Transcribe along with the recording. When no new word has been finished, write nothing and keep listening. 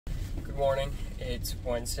Good morning, it's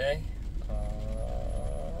Wednesday.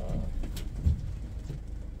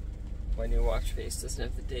 My new watch face doesn't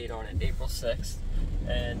have the date on it, April 6th,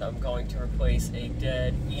 and I'm going to replace a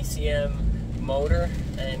dead ECM motor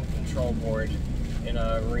and control board in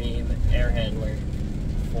a Rheem air handler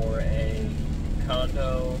for a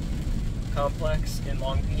condo complex in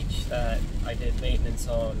Long Beach that I did maintenance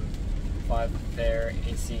on 5 of their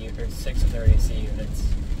AC, or 6 of their AC units.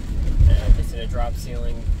 And it's in a drop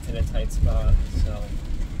ceiling, it's in a tight spot, so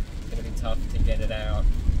it's going to be tough to get it out,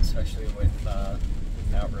 especially without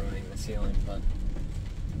ruining the ceiling, but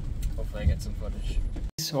hopefully I get some footage.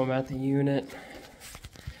 So I'm at the unit,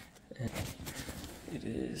 and it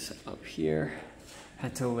is up here.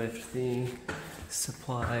 Had to lift the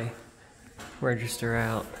supply register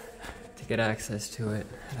out to get access to it.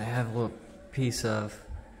 And I have a little piece of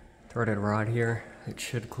threaded rod here that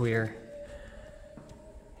should clear.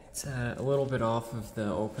 It's a little bit off of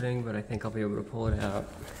the opening, but I think I'll be able to pull it out.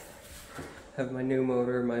 Have my new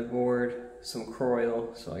motor, my board, some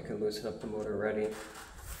croil so I can loosen up the motor ready,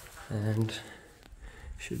 and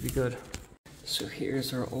should be good. So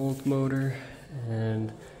here's our old motor, and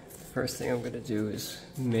the first thing I'm going to do is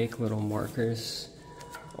make little markers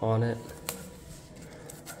on it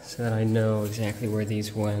so that I know exactly where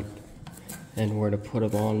these went and where to put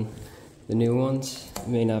them on the new ones. It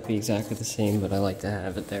may not be exactly the same, but I like to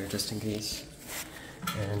have it there just in case.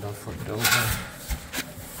 And I'll flip it over.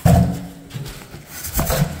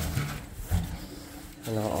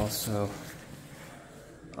 And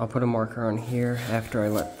I'll put a marker on here after I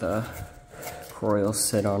let the croil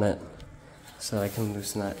sit on it so I can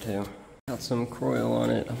loosen that too. Got some croil on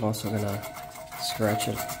it. I'm also gonna scratch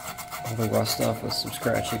it, all the rust off with some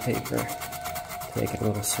scratchy paper to make it a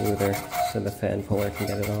little smoother so the fan puller can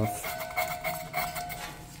get it off.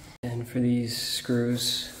 And for these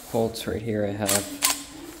screws, bolts right here, I have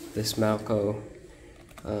this Malco,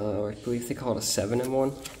 I believe they call it a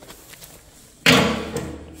 7-in-1.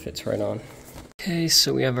 Fits right on. Okay,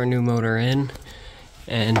 so we have our new motor in,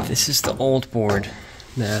 and this is the old board.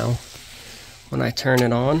 Now, when I turn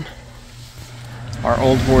it on, our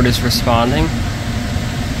old board is responding,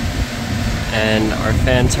 and our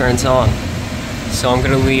fan turns on. So I'm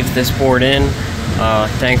gonna leave this board in.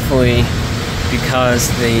 Thankfully, because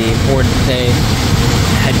the board that they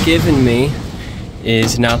had given me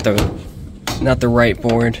is not the right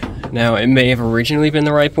board. Now, it may have originally been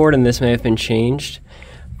the right board, and this may have been changed,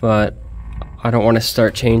 but I don't want to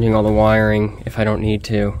start changing all the wiring if I don't need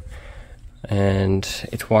to. And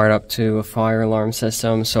it's wired up to a fire alarm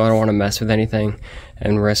system, so I don't want to mess with anything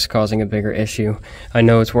and risk causing a bigger issue. I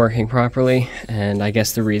know it's working properly, and I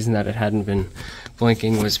guess the reason that it hadn't been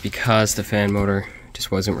blinking was because the fan motor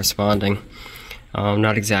just wasn't responding. I'm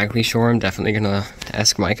not exactly sure. I'm definitely going to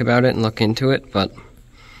ask Mike about it and look into it, but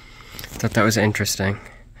I thought that was interesting.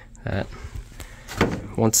 That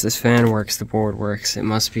once this fan works, the board works. It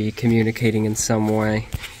must be communicating in some way.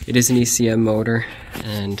 It is an ECM motor,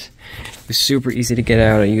 and it was super easy to get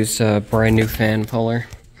out. I used a brand new fan puller,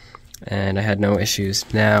 and I had no issues.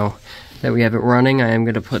 Now that we have it running, I am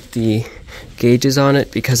going to put the gauges on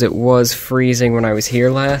it because it was freezing when I was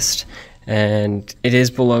here last, and it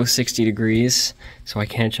is below 60 degrees, so I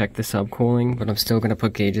can't check the subcooling, but I'm still going to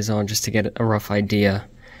put gauges on just to get a rough idea,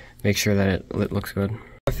 make sure that it looks good.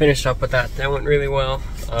 I finished up with that. That went really well.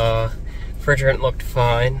 Refrigerant looked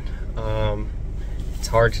fine. It's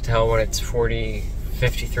hard to tell when it's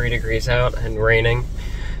 53 degrees out and raining,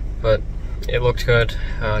 but it looked good.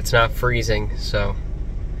 It's not freezing, so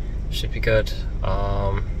should be good.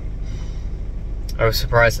 I was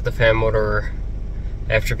surprised that the fan motor,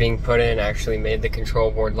 after being put in, actually made the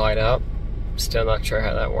control board light up. Still not sure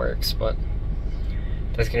how that works, but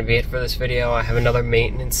that's going to be it for this video. I have another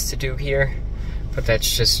maintenance to do here, but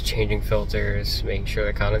that's just changing filters, making sure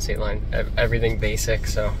the condensate line, everything basic,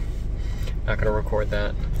 so not going to record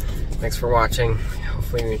that. Thanks for watching.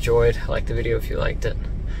 Hopefully you enjoyed. Like the video if you liked it.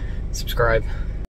 Subscribe.